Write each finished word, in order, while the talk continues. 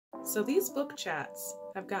So these book chats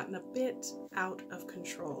have gotten a bit out of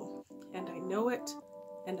control, and I know it,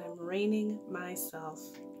 and I'm reining myself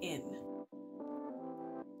in.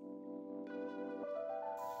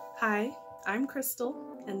 Hi, I'm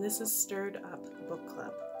Crystal, and this is Stirred Up Book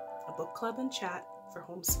Club, a book club and chat for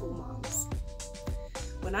homeschool moms.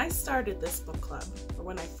 When I started this book club, or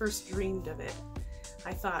when I first dreamed of it,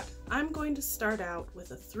 I thought, I'm going to start out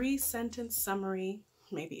with a 3-sentence summary,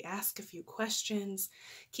 maybe ask a few questions,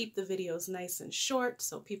 keep the videos nice and short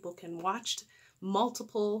so people can watch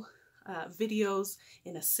multiple videos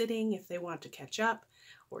in a sitting if they want to catch up,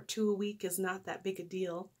 or 2 a week is not that big a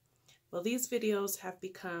deal. Well, these videos have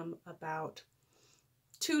become about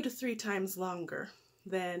 2 to 3 times longer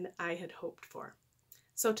than I had hoped for.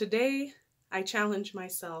 So today, I challenge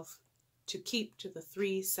myself to keep to the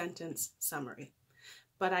 3-sentence summary,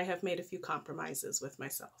 but I have made a few compromises with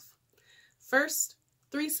myself. First,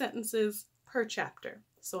 3 sentences per chapter.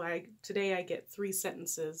 So today I get 3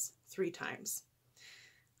 sentences 3 times.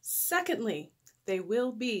 Secondly, they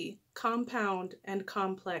will be compound and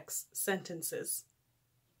complex sentences.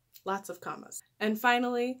 Lots of commas. And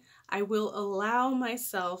finally, I will allow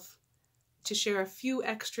myself to share a few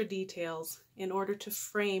extra details in order to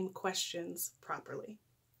frame questions properly.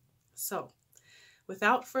 So,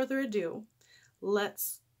 without further ado,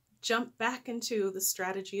 let's jump back into The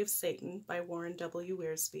Strategy of Satan by Warren W.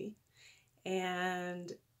 Wiersbe.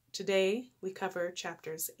 And today we cover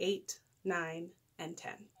chapters 8, 9, and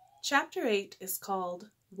 10. Chapter 8 is called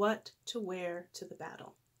What to Wear to the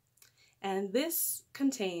Battle. And this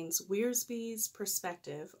contains Wiersbe's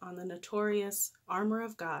perspective on the notorious armor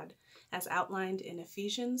of God as outlined in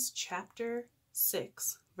Ephesians chapter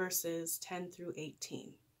 6, verses 10 through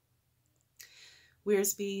 18.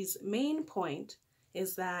 Wiersbe's main point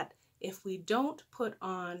is that if we don't put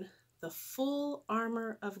on the full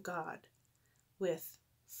armor of God with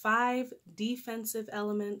 5 defensive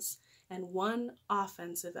elements and 1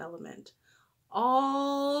 offensive element,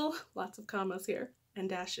 all, lots of commas here and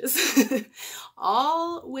dashes,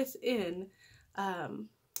 all within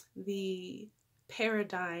the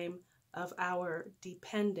paradigm of our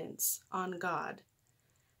dependence on God,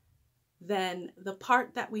 then the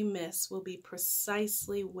part that we miss will be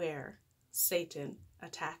precisely where Satan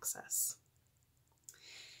attacks us.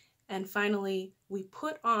 And finally, we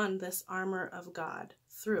put on this armor of God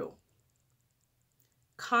through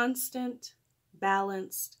constant,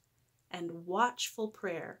 balanced, and watchful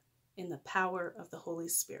prayer in the power of the Holy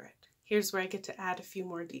Spirit. Here's where I get to add a few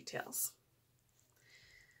more details.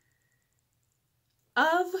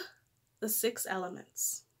 Of the 6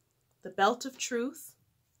 elements, the belt of truth,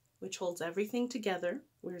 which holds everything together,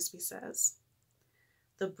 Wiersbe says,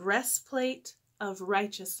 the breastplate of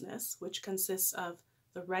righteousness, which consists of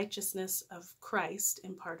the righteousness of Christ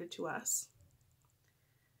imparted to us,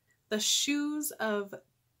 the shoes of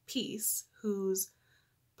peace, whose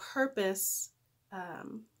purpose,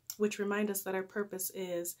 which remind us that our purpose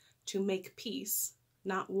is to make peace,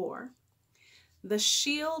 not war, the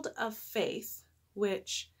shield of faith,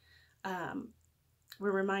 which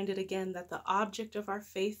we're reminded again that the object of our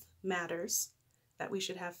faith matters, that we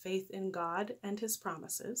should have faith in God and His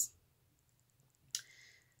promises.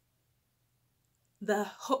 The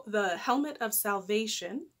helmet of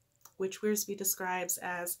salvation, which Wiersbe describes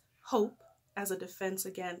as hope as a defense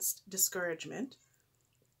against discouragement.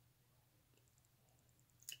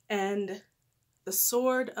 And the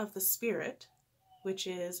sword of the Spirit, which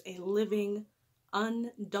is a living,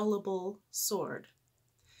 undullable sword.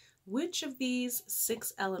 Which of these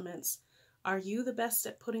 6 elements are you the best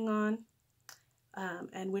at putting on,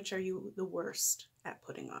 and which are you the worst at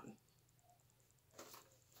putting on?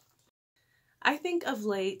 I think of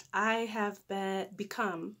late I have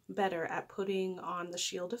become better at putting on the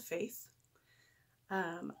shield of faith.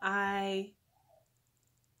 I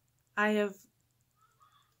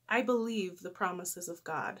believe the promises of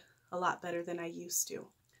God a lot better than I used to.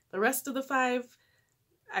 The rest of the 5,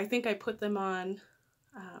 I think I put them on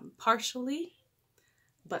partially,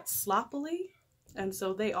 but sloppily, and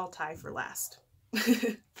so they all tie for last.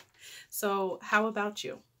 So how about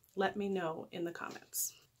you? Let me know in the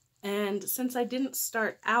comments. And since I didn't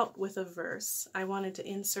start out with a verse, I wanted to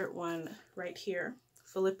insert one right here.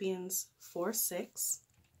 Philippians 4:6.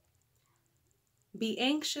 Be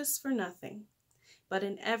anxious for nothing, but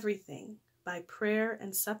in everything, by prayer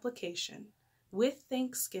and supplication, with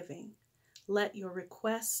thanksgiving, let your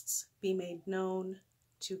requests be made known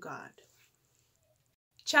to God.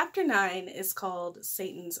 Chapter 9 is called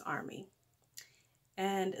Satan's Army.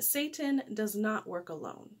 And Satan does not work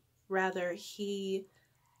alone. Rather, he's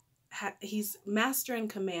master and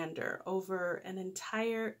commander over an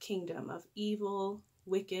entire kingdom of evil,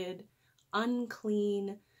 wicked,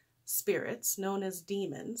 unclean spirits known as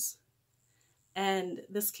demons. And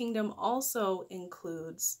this kingdom also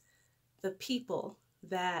includes the people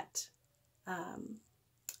that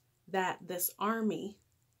this army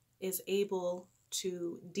is able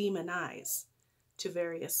to demonize to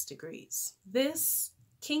various degrees. This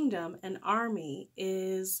kingdom and army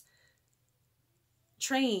is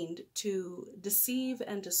trained to deceive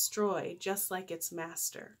and destroy just like its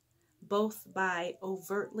master, both by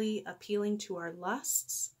overtly appealing to our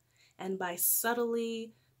lusts and by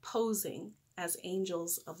subtly posing as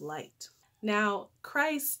angels of light. Now,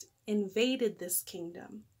 Christ invaded this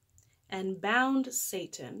kingdom and bound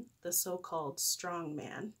Satan, the so-called strong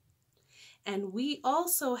man, and we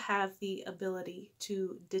also have the ability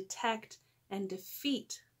to detect and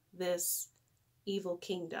defeat this evil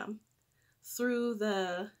kingdom through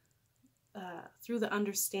the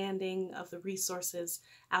understanding of the resources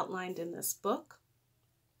outlined in this book.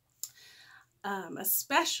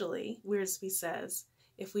 Especially, Wiersbe says,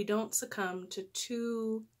 if we don't succumb to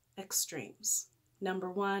two extremes.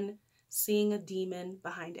 Number one, seeing a demon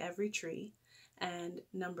behind every tree, and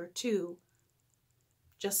number two,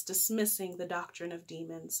 just dismissing the doctrine of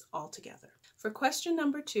demons altogether. For question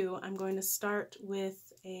number 2, I'm going to start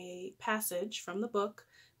with a passage from the book,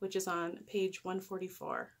 which is on page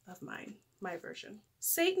 144 of my version.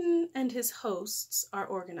 Satan and his hosts are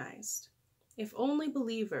organized. If only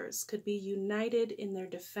believers could be united in their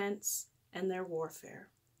defense and their warfare,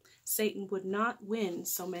 Satan would not win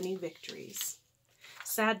so many victories.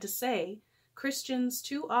 Sad to say, Christians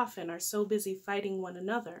too often are so busy fighting one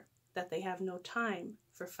another that they have no time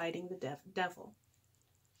for fighting the devil.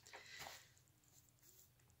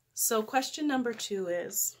 So question number 2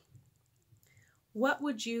 is, what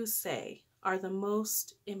would you say are the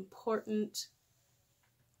most important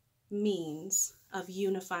means of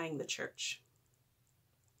unifying the church?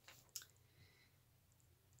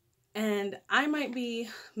 And I might be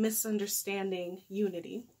misunderstanding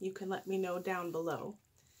unity. You can let me know down below.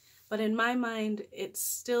 But in my mind, it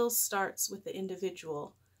still starts with the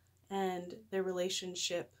individual and their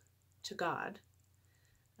relationship to God.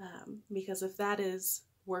 Because if that is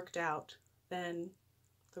worked out, then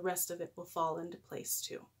the rest of it will fall into place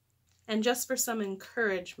too. And just for some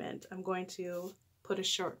encouragement, I'm going to put a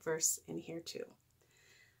short verse in here too.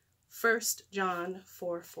 1 John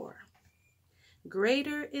 4:4.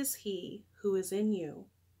 Greater is he who is in you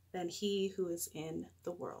than he who is in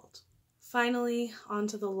the world. Finally, on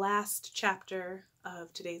to the last chapter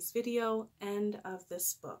of today's video and of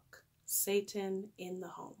this book, Satan in the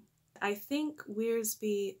Home. I think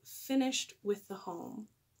Wiersbe finished with the home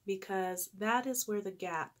because that is where the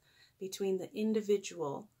gap between the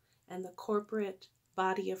individual and the corporate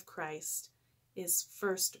body of Christ is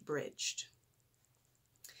first bridged.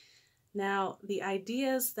 Now, the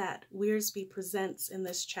ideas that Wiersbe presents in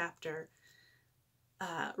this chapter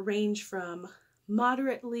range from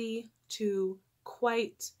moderately to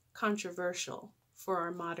quite controversial for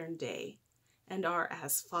our modern day and are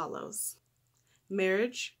as follows.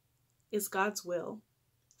 Marriage is God's will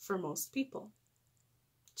for most people.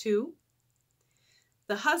 2,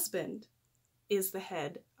 the husband is the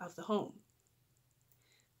head of the home.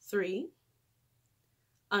 3,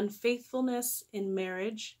 unfaithfulness in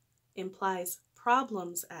marriage implies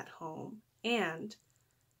problems at home, and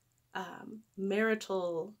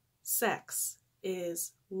marital sex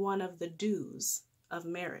is one of the dues of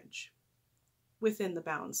marriage within the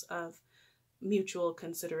bounds of mutual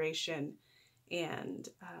consideration and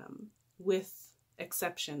with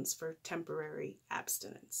exceptions for temporary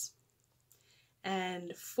abstinence.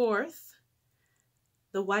 And 4th,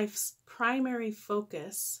 the wife's primary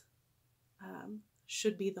focus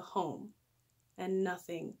should be the home and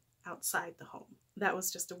nothing outside the home. That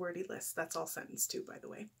was just a wordy list. That's all sentence 2, by the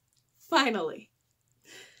way. Finally,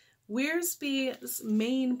 Wiersbe's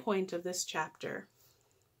main point of this chapter,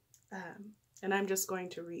 and I'm just going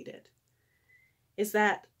to read it, is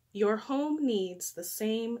that your home needs the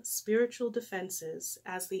same spiritual defenses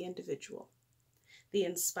as the individual. The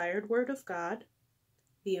inspired word of God,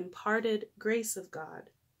 the imparted grace of God,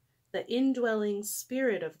 the indwelling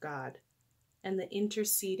Spirit of God, and the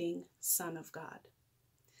interceding Son of God.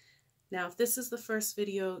 Now, if this is the first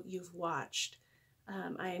video you've watched,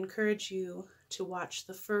 I encourage you to watch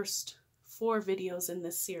the first 4 videos in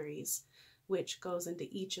this series, which goes into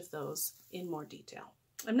each of those in more detail.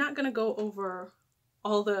 I'm not going to go over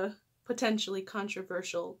all the potentially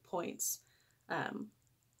controversial points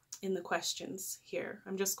in the questions here.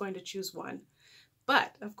 I'm just going to choose one.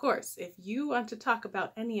 But, of course, if you want to talk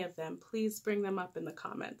about any of them, please bring them up in the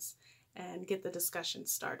comments and get the discussion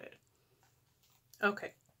started.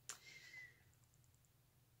 Okay.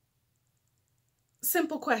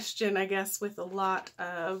 simple question, I guess, with a lot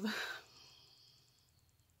of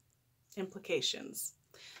implications.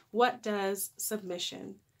 What does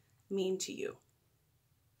submission mean to you?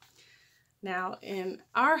 Now, in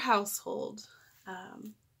our household,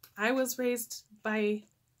 I was raised by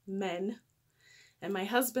men, and my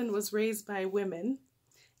husband was raised by women,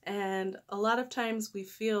 and a lot of times we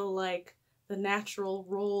feel like the natural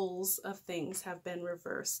roles of things have been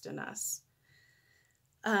reversed in us.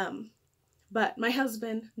 But my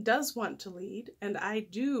husband does want to lead, and I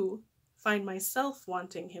do find myself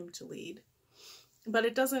wanting him to lead, but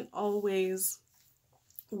it doesn't always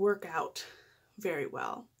work out very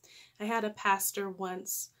well. I had a pastor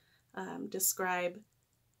once describe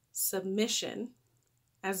submission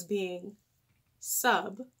as being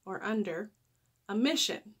sub or under a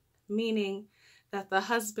mission, meaning that the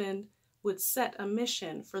husband would set a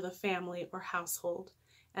mission for the family or household,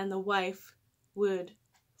 and the wife would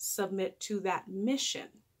submit to that mission.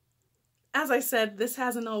 As I said, this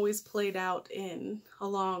hasn't always played out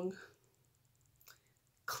along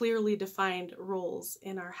clearly defined roles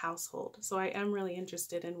in our household, so I am really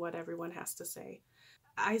interested in what everyone has to say.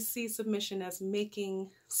 I see submission as making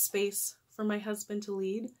space for my husband to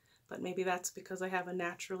lead, but maybe that's because I have a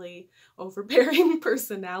naturally overbearing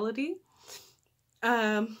personality.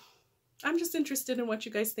 I'm just interested in what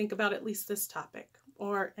you guys think about at least this topic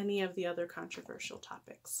or any of the other controversial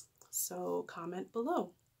topics. So comment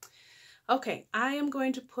below. Okay, I am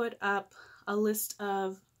going to put up a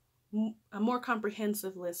more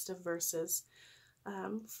comprehensive list of verses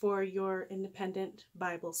for your independent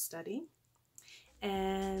Bible study.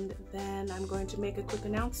 And then I'm going to make a quick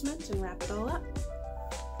announcement and wrap it all up.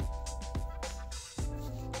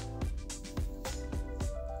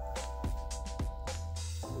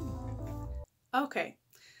 Okay,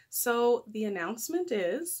 so the announcement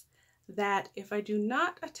is that if I do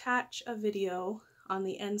not attach a video on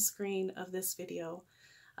the end screen of this video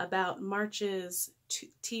about March's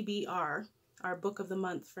TBR, our book of the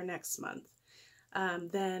month for next month,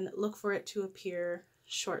 then look for it to appear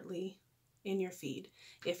shortly in your feed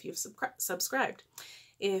if you've subscribed.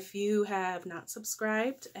 If you have not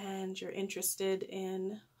subscribed and you're interested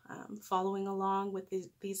in following along with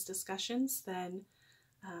these discussions, then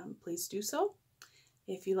please do so.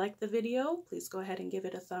 If you liked the video, please go ahead and give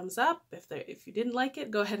it a thumbs up. If you didn't like it,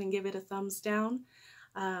 go ahead and give it a thumbs down.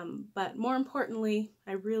 But more importantly,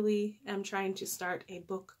 I really am trying to start a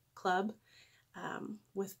book club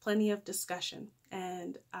with plenty of discussion,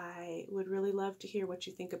 and I would really love to hear what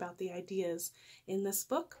you think about the ideas in this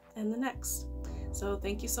book and the next. So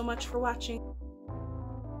thank you so much for watching.